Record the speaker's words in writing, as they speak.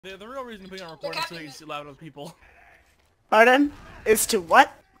The real reason to put on recording is so you can laugh at other people. Pardon? Is to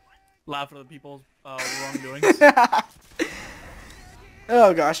what? Laugh at other people's wrongdoings.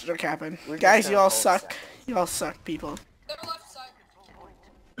 Oh gosh, they're capping. Guys, you all suck. You all suck, people.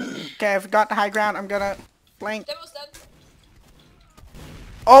 Okay, I forgot the high ground. I'm gonna flank.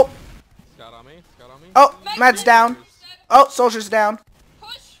 Oh! Scout on me. Scout on me. Oh, med's down. Oh, soldier's down.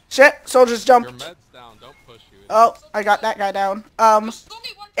 Shit, soldier's jumped. Your med's down. Don't push you. Oh, I got that guy down.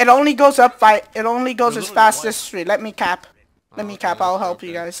 It only goes up by. It only goes as fast as 3. Let me cap. Let me cap. I'll help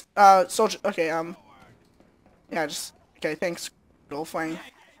you guys. Soldier. Okay. Yeah. Just. Okay. Thanks. Golfwang.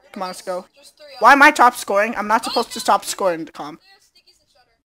 Come on, let's go. Why am I top scoring? I'm not supposed to stop scoring the comp.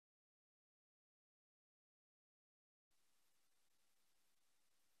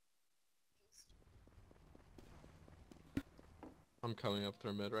 I'm coming up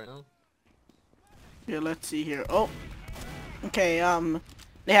through mid right now. Yeah. Let's see here. Oh. Okay.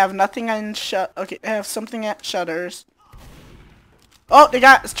 They have nothing in Okay. They have something at shutters. Oh, they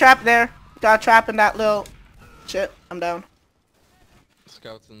got a trap there. Got a trap in that little. Shit. I'm down.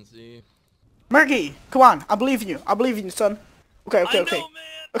 Scouts in Z. Merckie, come on. I believe in you. I believe in you, son. Okay.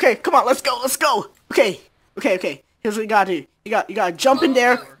 Okay, come on. Let's go. Let's go. Okay. Here's what you gotta do. You gotta jump in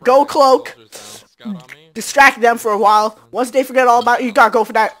there. Go cloak. Distract them for a while. Once they forget all about you, you gotta go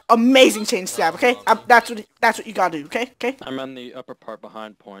for that amazing chain stab. Okay. That's what you gotta do. Okay. I'm on the upper part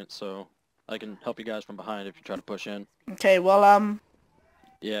behind point, so I can help you guys from behind if you try to push in. Okay. Well,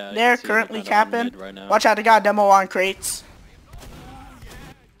 yeah. They're currently capping. Right now. Watch out. They got a demo on crates.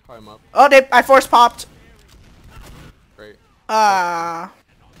 Climb up. Oh, I force popped. Great. I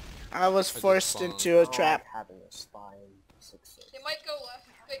was forced into a trap.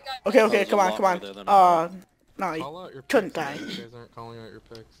 Okay, come on. No, you couldn't die. You guys aren't calling out your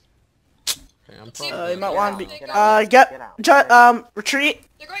picks. Okay, I'm probably you might want to be, retreat.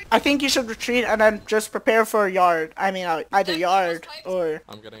 I think you should retreat and then just prepare for a yard. I mean, either yard or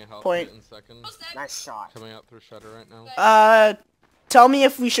I'm getting a help point. in second. Nice shot. Coming out through shutter right now. Tell me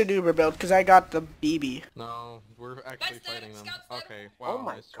if we should Uber build, because I got the BB. No, we're actually fighting them. Okay, wow. Oh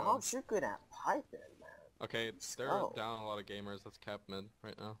my nice gosh, you're good at piping, man. Okay, they're down a lot of gamers. Let's cap mid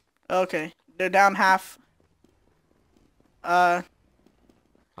right now. Okay, they're down half. I'm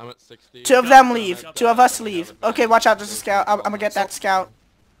at 60. 2 of them leave. 2 of us leave. Okay, watch out. There's a scout. I'm gonna get that scout.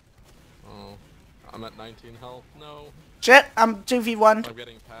 Oh, I'm at 19 health. No. Shit, I'm 2v1. I'm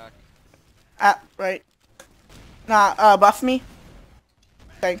getting packed. Right. Nah, buff me.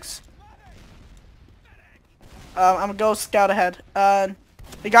 Thanks. I'm gonna go scout ahead.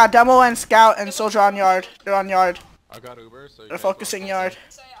 They got demo and scout and soldier on yard. They're on yard. I got Uber, so they're focusing yard.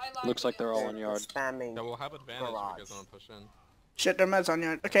 Looks like they're all on yard. Yeah, we'll have advantage if you guys want to push in. Shit, their meds on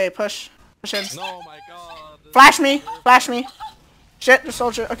yard. Okay, push in. No, my God. Flash me. Shit, the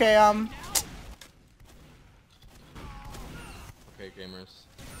soldier. Okay, Okay, gamers.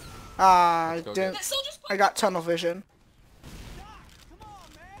 I got tunnel vision.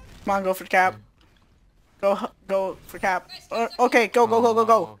 Come on, go for the cap. Go for cap. Okay,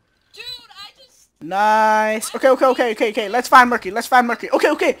 go. Nice. Okay. Let's find Merckie.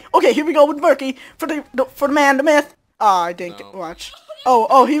 Okay. Here we go with Merckie for the man, the myth. Oh, I didn't get watch.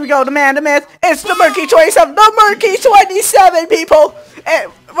 Oh, here we go. The man, the myth. It's the TheMerckie27. The TheMerckie27, people.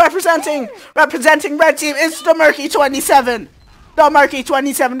 Representing red team. It's the TheMerckie27. The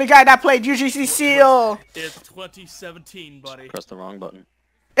TheMerckie27, the guy that played UGC Seal. It's 2017, buddy. Press the wrong button.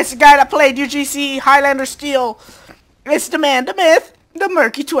 It's the guy that played UGC Highlander Steel. It's the man, the myth, the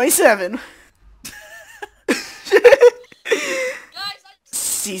TheMerckie27.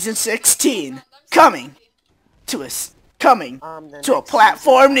 Season 16 coming to a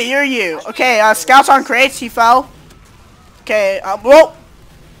platform near you. Okay, scouts on crates. He fell. Okay, whoa.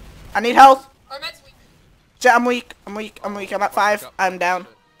 I need health. I'm weak. I'm at 5. I'm down.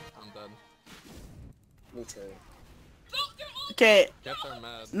 I'm dead. Me too. Okay. Get their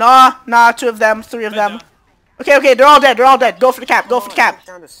med. Nah, 2 of them, 3 of them. Okay, they're all dead. Go for the cap.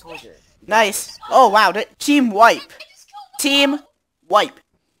 Nice. Oh wow, team wipe.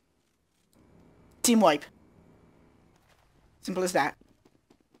 Simple as that.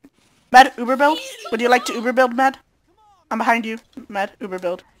 Med, Uber build? Would you like to Uber build, Med? I'm behind you. Med, Uber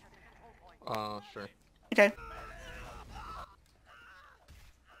build. Sure. Okay.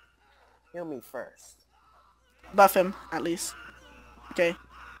 Heal me first. Buff him, at least. Okay.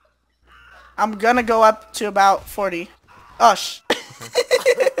 I'm gonna go up to about 40. Oh, You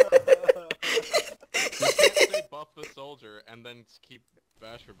can't say buff the soldier and then keep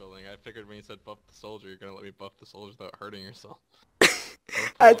Basher building. I figured when you said buff the soldier, you're gonna let me buff the soldier without hurting yourself.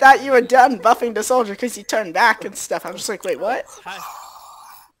 I thought you were done buffing the soldier because he turned back and stuff. I'm just like, wait, what?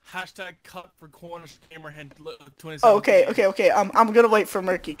 Hashtag cut for Cornish Gamer Hen 27. Oh, okay. I'm gonna wait for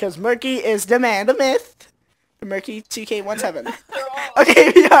Merky, because Merky is the man, the myth. TheMerckie27.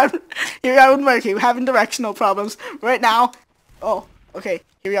 Okay, here we are with Merky. We're having directional problems right now. Oh, okay.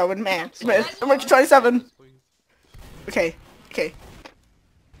 Here we are with man. Smith. TheMerckie27. Okay.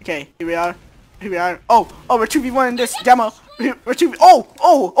 Here we are. Oh, we're 2v1 in this demo. We're 2v.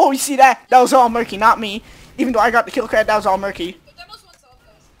 Oh, you see that? That was all Merky, not me. Even though I got the kill credit, that was all Merky.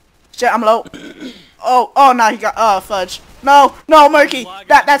 Shit, I'm low. Oh, now he got, fudge. No, Merky.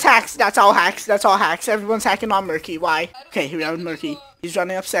 That's hacks. That's all hacks. Everyone's hacking on Merky. Why? Okay, here we are with Merky. He's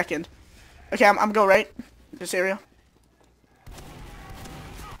running up second. Okay, I'm go right. This area.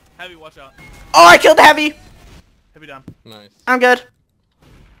 Heavy, watch out. Oh, I killed the heavy. Heavy down. Nice. I'm good.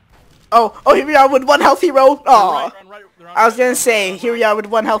 Oh, here we are with one health hero. Oh, I was gonna say, here we are with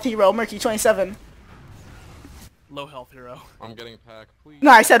one health hero, Merckie27. Low health hero. I'm getting packed, please.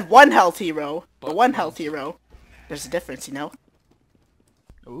 No, I said one health hero. The one health hero. There's a difference, you know.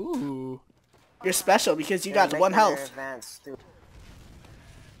 Ooh. You're special because you got the one health.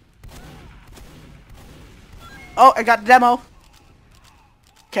 Oh, I got the demo.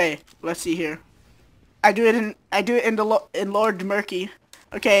 Okay, let's see here. I do it in Lord Merky.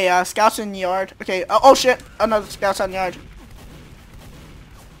 Okay, scouts in the yard. Okay, oh shit, another scout's on the yard.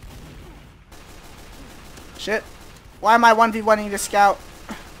 Shit. Why am I 1v1ing this scout?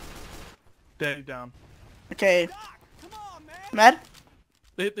 Dead down. Okay. Med?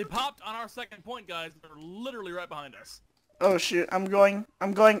 They popped on our second point, guys. They're literally right behind us. Oh shoot, I'm going.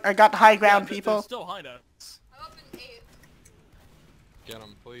 I got the high ground, They're people. still behind us. Get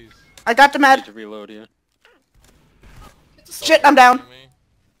him, please. I got the I need med. to reload you. Shit, I'm down.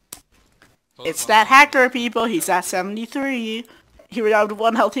 So It's that hacker, people. He's at 73. Here we are with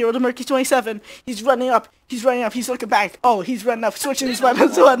one health hero, the TheMerckie27. He's running up. He's looking back. Oh, he's running up, switching his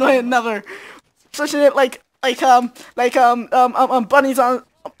weapons one way and another. Switching it like bunnies on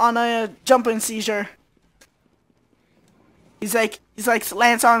a jumping seizure. He's like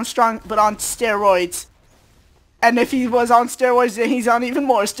Lance Armstrong, but on steroids. And if he was on steroids, then he's on even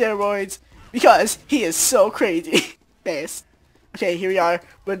more steroids. Because he is so crazy. Yes. Okay, here we are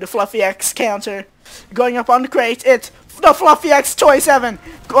with the TheFluffyex counter. Going up on the crate, it's the TheFluffyex27.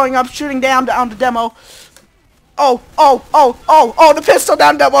 Going up, shooting down the demo. Oh, the pistol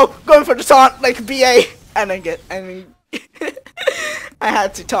down demo. Going for the taunt like a BA. And then I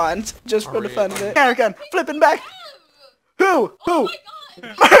had to taunt just for the fun of it. Air gun, flipping back. Who?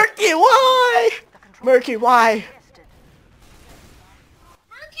 Merky, why? Merky, why?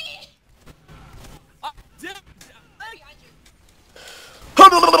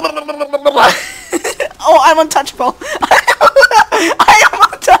 Oh, I'm untouchable. I am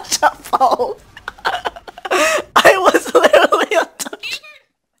untouchable.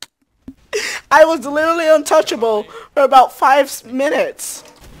 I was literally untouchable for about 5 minutes.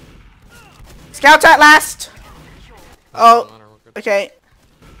 Scouts at last. Oh, okay.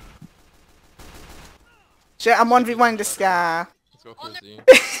 Shit, I'm 1v1 this guy. Let's go for Z.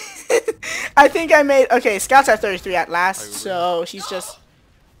 I think I made... Okay, Scout's at 33 at last, so he's just...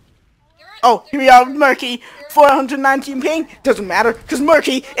 Oh, here we are with Merky. 419 ping. Doesn't matter, because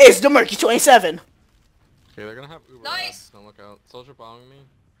Merky is the TheMerckie27. Okay, they're gonna have Uber. Nice. Don't look out. Soldier bombing me.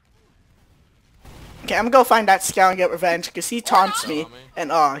 Okay, I'm gonna go find that Scout and get revenge, because he taunts me.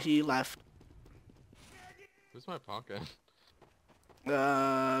 And, oh, he left. Who's my pocket?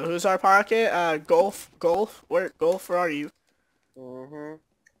 Who's our pocket? Golf? Where are you?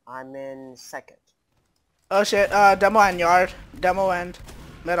 I'm in second. Oh shit, demo and yard. Demo and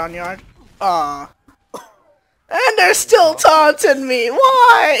med on yard. Aw. And they're still taunting me.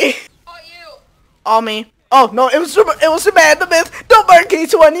 Why? All me. Oh no, it was the man, the myth,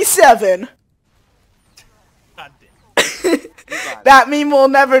 TheMerckie27. God damn. That meme will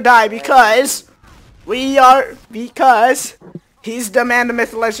never die because he's the man, the myth,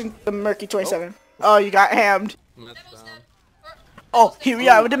 the legend, TheMerckie27. Oh, you got hammed. Med's down. Oh, here we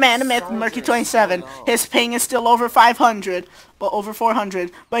are with the man, the myth, TheMerckie27. His ping is still over 500, but over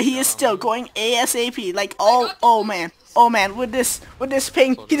 400. But he is still going ASAP. Like, oh man, with this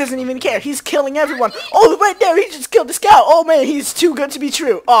ping, he doesn't even care. He's killing everyone. Oh, right there, he just killed the scout. Oh man, he's too good to be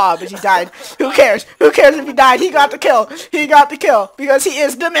true. Aw, but he died. Who cares? Who cares if he died? He got the kill. He got the kill because he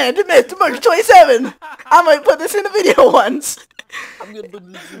is the man, the myth, TheMerckie27. I might put this in a video once. I'm gonna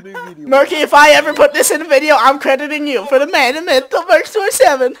put this in a video. Merky, if I ever put this in a video, I'm crediting you for the man, the myth,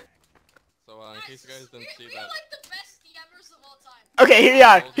 TheMerckie27. So, in case you guys didn't see that. Okay, here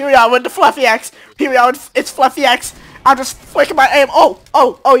we are with the TheFluffyex. Here we are with ItzFluffyex. I'm just flicking my aim. Oh,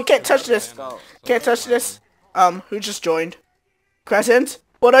 you can't touch this. Can't touch this. Who just joined? Crescent?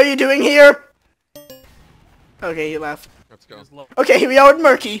 What are you doing here? Okay, he left. Let's go. Okay, here we are with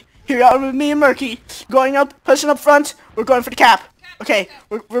Merky. Here we are with me and Merky. Going up, pushing up front. We're going for the cap. Okay,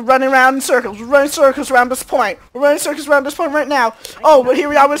 we're running around in circles. We're running circles around this point. We're running circles around this point right now. Oh, but here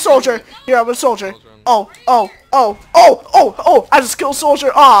we are with Soldier. Here we are with Soldier. Oh, I just killed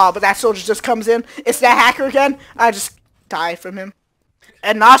Soldier. Aw, but that Soldier just comes in. It's that hacker again. I just die from him.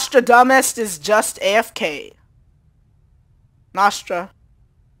 And Nostradamus is just AFK. Nostradamus.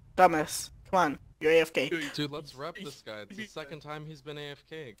 Come on, you're AFK. Dude, let's rep this guy. It's the second time he's been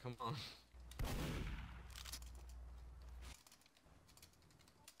AFK. Come on.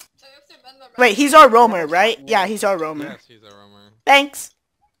 Wait, he's our roamer, right? Yeah, he's our roamer. Yes, he's our roamer. Thanks.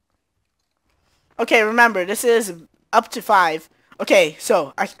 Okay, remember, this is up to 5. Okay,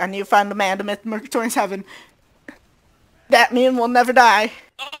 so, I need to find the man, the myth, TF2. That man will never die.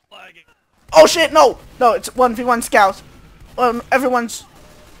 Oh shit, no! No, it's 1v1 scout. Everyone's...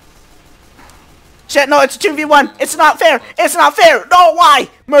 Shit, no, it's 2v1. It's not fair. It's not fair. No, why?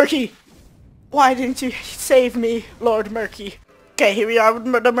 Merky. Why didn't you save me, Lord Merky? Okay, here we are with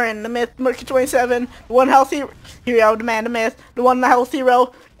the man, the myth, TF2. The one health hero. Here we are with the man, the myth, the one health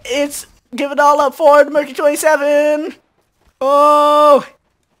hero. It's... Give it all up for the TF2. Oh!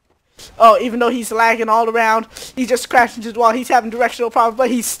 Oh, even though he's lagging all around, he just crashed into the wall. He's having directional problems,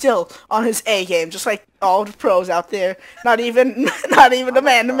 but he's still on his A game, just like all the pros out there. Not even the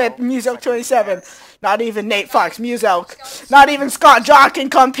man, the myth, TF2. Not even Nate Fox, Muselk. Not even Scott Jock can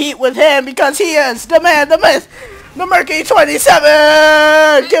compete with him because he is the man, the myth, the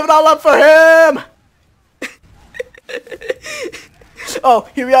TheMerckie27. Give it all up for him. Oh,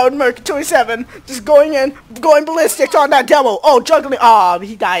 here we are with TheMerckie27, just going ballistic on that demo. Oh, juggling. Oh,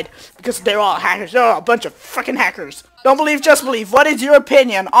 he died because they're all hackers. They're all a bunch of freaking hackers. Don't believe, just believe. What is your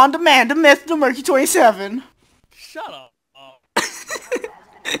opinion on the man, the myth, TheMerckie27? Shut up.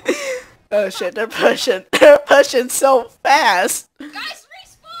 Oh shit, they're pushing. They're pushing so fast. Guys,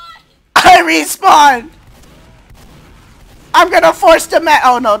 respawn! I respawn. I'm gonna force the Met.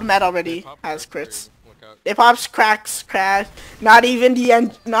 Oh no, the Met already has crits. It pops, cracks, crash. Not even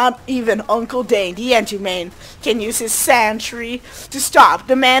Uncle Dane, the engine main, can use his sentry to stop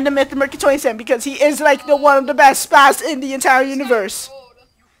the man, the myth, the TheMerckie27, because he is like the one of the best spots in the entire universe.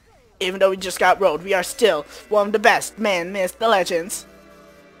 Even though we just got rolled, we are still one of the best man, myth, the legends.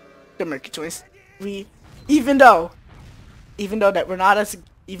 The TheMerckie27. Even though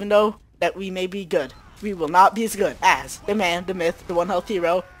that we may be good, we will not be as good as the man, the myth, the one health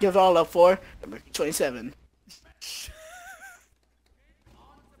hero. Give it all up for the TheMerckie27.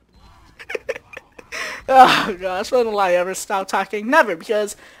 Oh gosh, when will I ever stop talking? Never,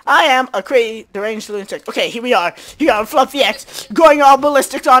 because I am a crazy deranged lunatic. Okay, here we are. Here are TheFluffyex going all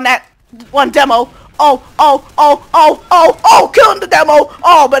ballistic on that one demo. Oh, killing the demo.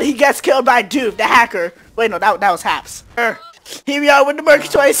 Oh, but he gets killed by Dude, the hacker. Wait, no, that was Haps. Here we are with the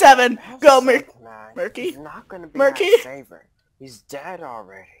TheMerckie27. Go, Merky. He's not gonna be Merky? our saver. He's dead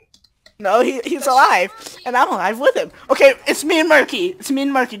already. No, he's alive, and I'm alive with him. Okay, it's me and Merky. It's me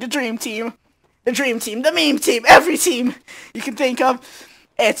and Merky, the dream team. The dream team, the meme team, every team you can think of.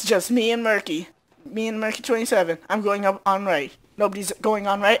 It's just me and Merky. Me and TheMerckie27. I'm going up on right. Nobody's going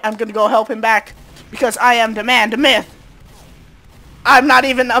on right. I'm gonna go help him back because I am the man, the myth. I'm not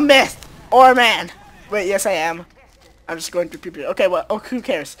even a myth or a man. Wait, yes I am. I'm just going through people. Okay, well, oh, who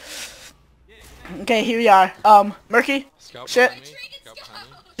cares? Okay, here we are. Merky? Shit.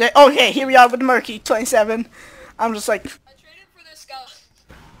 Okay, here we are with the TheMerckie27. I'm just like... I traded for this scout.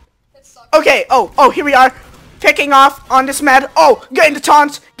 Okay, here we are. Picking off on this med. Oh, getting the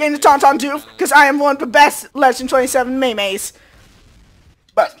taunt on Doof, because I am one of the best Legend 27 memes.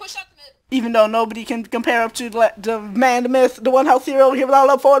 But even though nobody can compare up to the man, the myth, the one health hero, here with all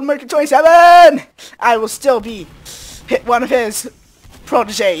up for TheMerckie27, I will still be one of his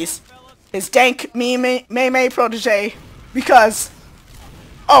proteges. His dank meme protege, because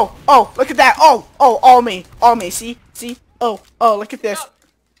oh, look at that. Oh, all me, see, oh, look at this.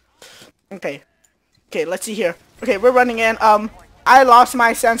 Okay, let's see here. Okay, we're running in. I lost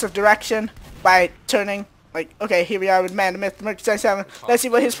my sense of direction by turning, like, okay, here we are with man, the myth, TheMerckie27. Let's see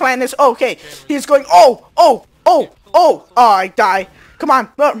what his plan is. Okay, he's going, oh, I die. Come on,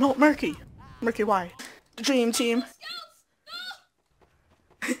 no, Merky, why? The dream team.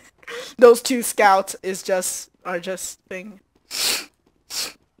 Those two scouts are just thing.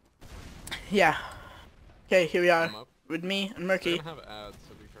 Yeah. Okay, here we are with me and Merky.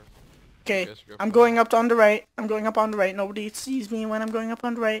 Okay, I'm going up on the right. Nobody sees me when I'm going up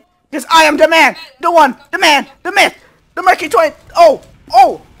on the right. Because I am the man, the one, the man, the myth, the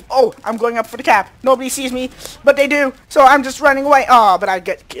TheMerckie27. Oh, I'm going up for the cap. Nobody sees me, but they do. So I'm just running away. Oh, but I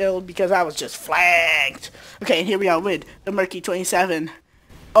get killed because I was just flanked. Okay, and here we are with the Merckie27.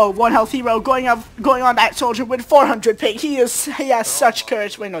 Oh, 1 health hero going on that soldier with 400 ping. He has such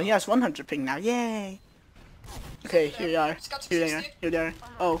courage. Wait, no, he has 100 ping now. Yay. Okay, here we are. Here they are.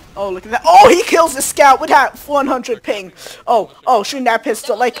 Oh, look at that. Oh, he kills the scout with that 100 ping. Oh, shooting that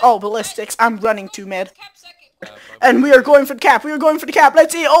pistol like, oh, ballistics. I'm running to mid. And we are going for the cap.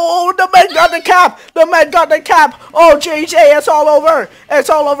 Let's see. Oh, the man got the cap. Oh, JJ, it's all over. It's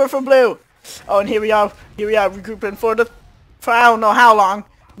all over for blue. Oh, and here we are regrouping for I don't know how long,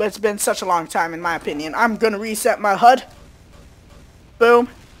 but it's been such a long time in my opinion. I'm gonna reset my HUD. Boom.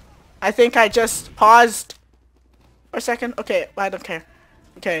 I think I just paused for a second. Okay, I don't care.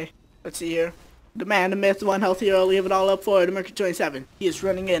 Okay, let's see here. The man, the myth, the 1 health hero, leave it all up for the Merckie27. He is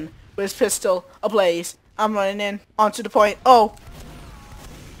running in with his pistol ablaze. I'm running in onto the point. Oh,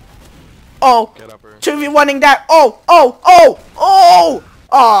 2v1ing that.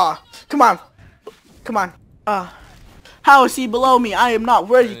 Come on. How is he below me? I am not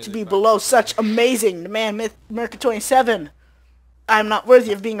worthy to be below such amazing. The man, myth, Merckie27. I am not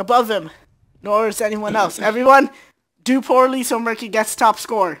worthy of being above him. Nor is anyone else. Everyone, do poorly so Merckie gets top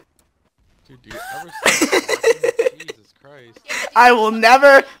score. Dude, do you ever stop? Jesus Christ. I will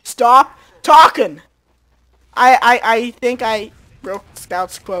never stop talking. I think I broke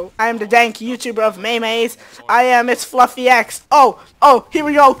Scout's quote. I am the dank YouTuber of Maymays. I am ItzFluffyex. Oh, here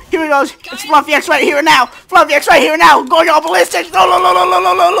we go. It's FluffyeX right here and now. Going all ballistic. No.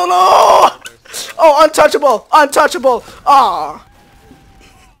 Oh, untouchable. Aw.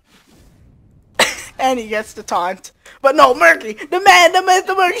 And he gets the taunt. But no, Merckie, the man, the myth,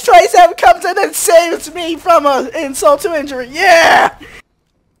 the Merckie27 comes in and saves me from an insult to injury. Yeah!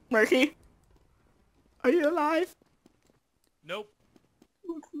 Merckie, are you alive? Nope.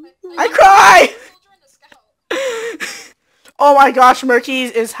 I cry! Oh my gosh,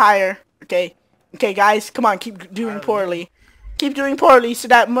 Merckie is higher. Okay, guys, come on, keep doing poorly. Keep doing poorly so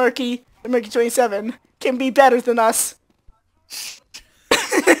that Merckie, the Merckie27, can be better than us.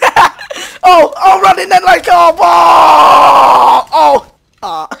 Oh, running in like a ball!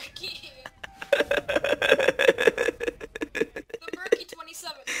 The Merckie27.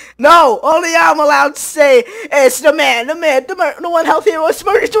 No, only I'm allowed to say it's the man, the 1 health hero is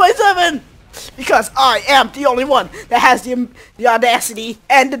Merckie27. Because I am the only one that has the audacity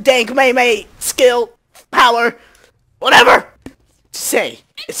and the dank May skill, power, whatever, to say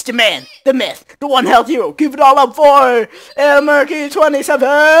it's the man, the myth, the 1 health hero. Give it all up for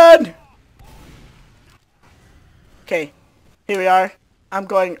Merckie27. Okay, here we are. I'm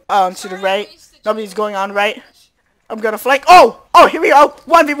going on to the right. Nobody's going on right. I'm gonna flank. Oh, here we go.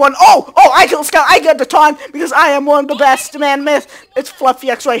 1v1. Oh, I kill Scout. I get the taunt because I am one of the best. Man, myth. It's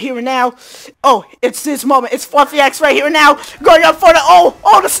FluffyeX right here and now. Oh, it's this moment. It's FluffyeX right here and now. Going up for the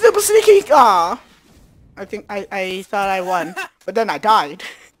the super sneaky. I think I thought I won, but then I died.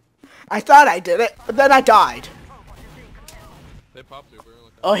 I thought I did it, but then I died. They popped Uber.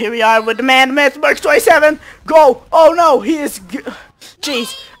 Oh, here we are with the man, the myth, Merckie27. Go! Oh no, he is.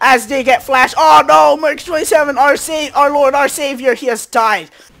 Jeez, as they get flashed. Oh no, Merckie27, our Lord, our Savior, he has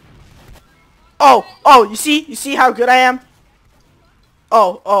died. Oh, you see how good I am?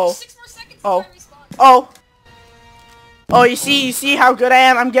 Oh, 6 more seconds before I respawn. you see how good I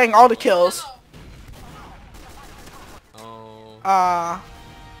am? I'm getting all the kills.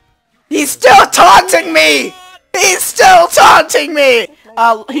 He's still taunting me!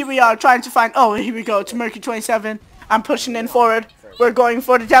 Here we are trying to find. Oh, here we go to Merckie27. I'm pushing in forward. We're going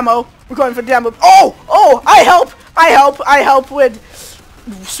for the demo. Oh, I help with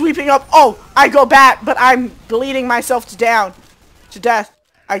sweeping up. Oh, I go back, but I'm bleeding myself to death.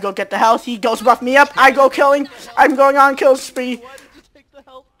 I go get the health. He goes buff me up. I go killing. I'm going on kill spree. Why did you take the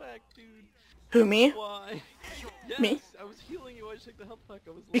health back, dude? Who, me? Why? Yes, Me? I was healing you. Why did you take the health back?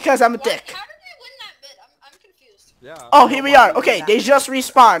 I was Because I'm a dick. How did we win that bit? I'm confused. Yeah. Oh, here we are. Okay, they just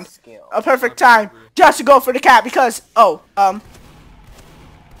respawned. A perfect time just to go for the cap because oh,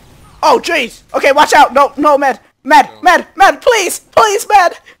 jeez. Okay, watch out. No, med, please,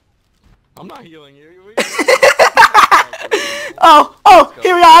 med. I'm not healing you. Oh,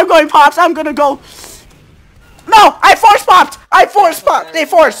 here we are. I'm going pops. I'm gonna go. No, I force popped. They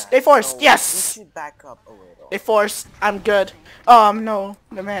forced. Yes. You should back up a little. They forced. I'm good. No,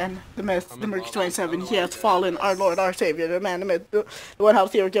 the man, the myth, the Merckie27, he has fallen. Our Lord, our Savior, the man, the myth, the 1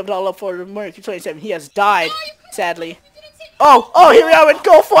 health hero, give it all up for the Merckie27. He has died, sadly. Oh, here we are with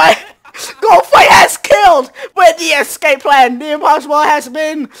Golfwang. Golfwang has killed with the escape plan. The impossible has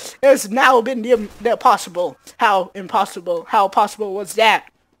now been the impossible. How possible was that?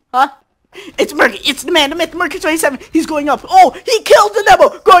 Huh? It's Merky. It's the man, the myth, TheMerckie27. He's going up. Oh, he killed the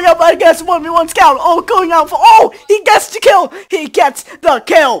demo. Going up against 1v1 scout. Oh, going out for. Oh, he gets the kill. He gets the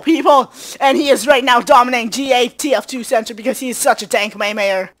kill, people. And he is right now dominating GA TF2 Center because he is such a tank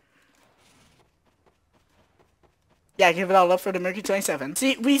mayor. Yeah, give it all up for TheMerckie27.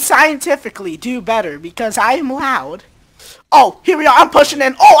 See, we scientifically do better because I am loud. Oh, here we are. I'm pushing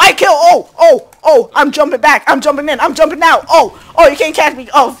in. Oh, I kill. Oh, I'm jumping back. I'm jumping in. I'm jumping out. Oh, you can't catch me.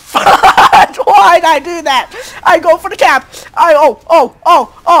 Oh, why'd I do that? I go for the cap.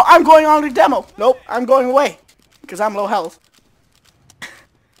 I'm going on the demo. Nope, I'm going away because I'm low health.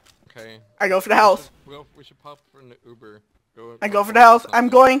 Okay. I go for the health. We should pop for an Uber. I go for the health. I'm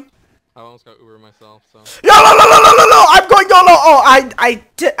going. I almost got Uber myself, so. No! I'm going no! Oh,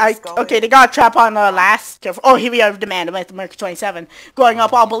 okay, they got a trap on last. Careful. Oh, here we are, the man, the TheMerckie27, going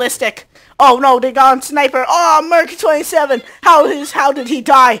up all ballistic. Oh no, they got on sniper. Oh, Merckie27, how did he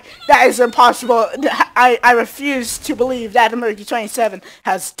die? That is impossible. I refuse to believe that the Merckie27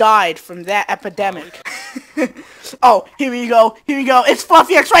 has died from that epidemic. Oh, here we go. It's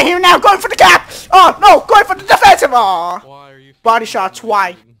ItzFluffyex right here now, going for the cap. Oh no, going for the defensive. Oh, why are you body shots.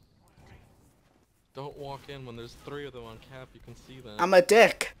 Why? Don't walk in when there's 3 of them on cap. You can see them. I'm a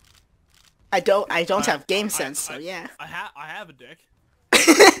dick. I don't have game sense, so yeah. I have a dick.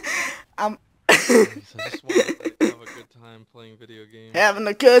 I just want to have a good time playing video games. Having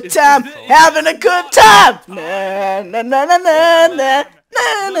a good time. Having a good time. Na na na na na na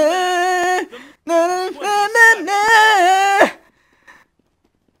na na na na na.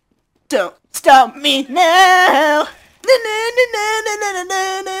 Don't stop me now.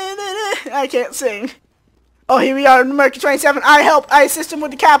 I can't sing. Oh, here we are, TheMerckie27. I assist him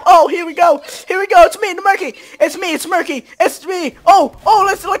with the cap. Oh, here we go. It's me, TheMerckie. It's me. Oh,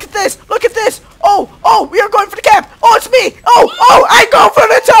 let's look at this. Oh, we are going for the cap. Oh, it's me. Oh, I go for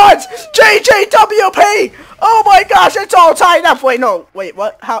the charge. JJWP. Oh my gosh, it's all tied up. Wait,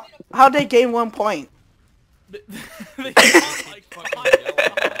 what? How did they gain 1 point?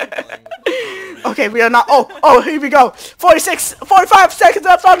 Okay, we are not. Oh, here we go. 45 seconds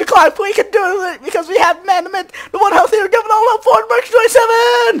left on the clock. We can do it because we have man to man. The one health here. Give it all up for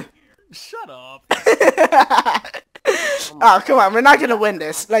TheMerckie27. Shut up. Oh, come on. We're not gonna win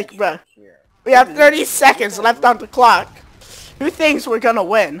this. Like, bruh. We have 30 seconds left on the clock. Who thinks we're gonna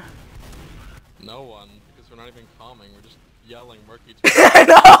win? No one, because we're not even calming. We're just yelling Merckie.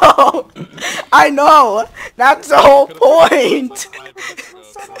 I know. That's the whole point.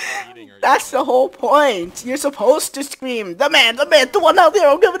 That's the whole point. You're supposed to scream, the man, the one out there,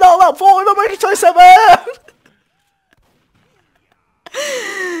 I'll give it all up for TheMerckie27!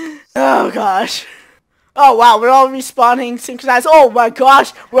 Oh gosh. Oh wow, we're all respawning synchronized. Oh my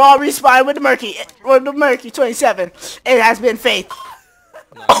gosh, we're all respawning with TheMerckie27. It has been faith.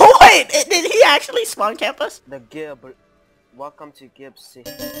 No. Oh wait, did he actually spawn camp us? The Gib. Welcome to Gibbs. Hey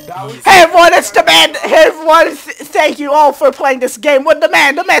everyone, it's the man. Hey everyone, thank you all for playing this game with the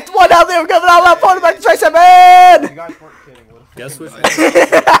man, the myth, one out there, give it all up for TheMerckie27! You guys weren't kidding. Guess which one? Take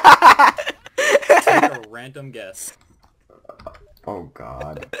a random guess. Oh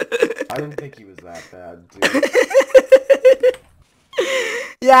god. I didn't think he was that bad, dude.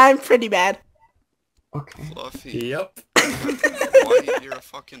 Yeah, I'm pretty bad. Okay. Fluffy. Yep. Why you're a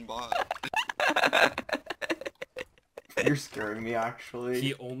fucking bot? You're scaring me, actually.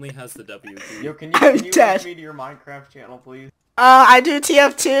 He only has the W. Yo, can I'm you dead. link me to your Minecraft channel, please? I do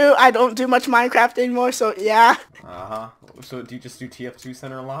TF2. I don't do much Minecraft anymore, so yeah. Uh-huh. So do you just do TF2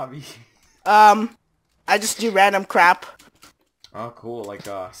 Center Lobby? I just do random crap. Oh, cool. Like,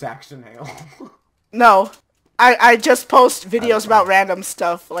 Saxon Hail. No. I just post videos about random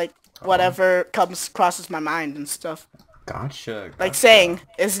stuff, like whatever crosses my mind and stuff. Gotcha. Like saying,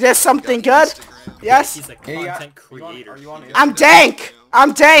 is this something good? Yes. He's a content creator. I'm dank,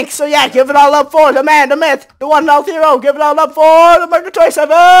 so yeah, give it all up for the man, the myth, the one health hero, give it all up for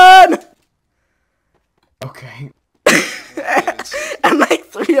TheMerckie27! Okay. And like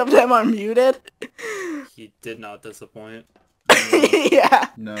 3 of them are muted. He did not disappoint. Yeah.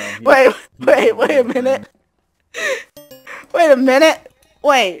 No. Wait a minute. Wait a minute.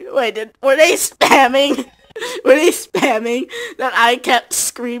 Wait, were they spamming? Were they spamming that I kept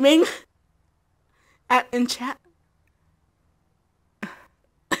screaming in chat? Have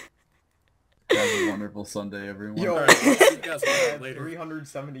a wonderful Sunday, everyone. Yo, Alright, we'll see you guys later.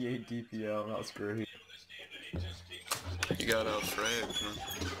 378 DPL, that was great. You got afraid, huh?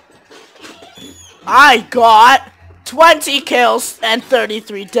 I got 20 kills and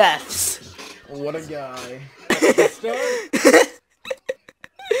 33 deaths. What a guy.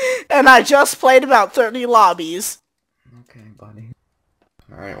 And I just played about 30 lobbies. Okay, buddy.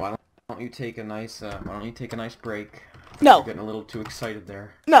 Alright, why don't you take a nice break? No. You're getting a little too excited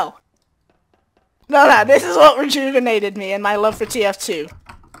there. No. No, this is what rejuvenated me and my love for TF2.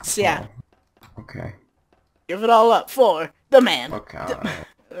 So yeah. Oh, okay. Give it all up for the man. Okay,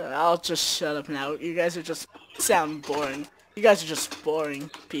 I'll just shut up now. You guys are just sound boring. You guys are just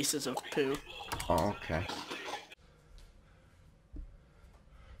boring pieces of poo. Oh, okay.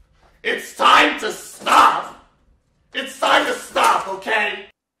 It's time to stop! It's time to stop, okay?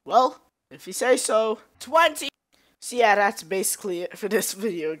 Well, if you say so. 20! So yeah, that's basically it for this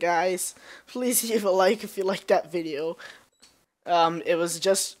video, guys. Please leave a like if you liked that video. It was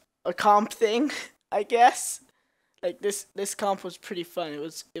just a comp thing, I guess. Like, this comp was pretty fun.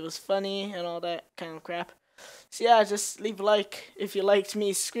 It was funny and all that kind of crap. So yeah, just leave a like if you liked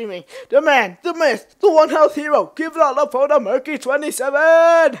me screaming, "The man, the myth, the one health hero, give it all up for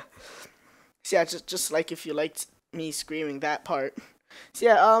TheMerckie27!" So yeah, just like if you liked me screaming that part. So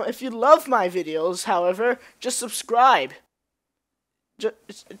yeah, if you love my videos, however, just subscribe.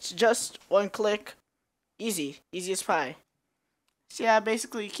 It's just one click. Easy as pie. So yeah,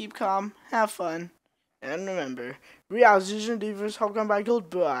 basically keep calm, have fun, and remember, realization divers have gone by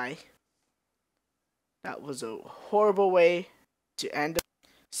goodbye. That was a horrible way to end.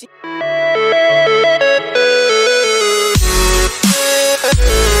 See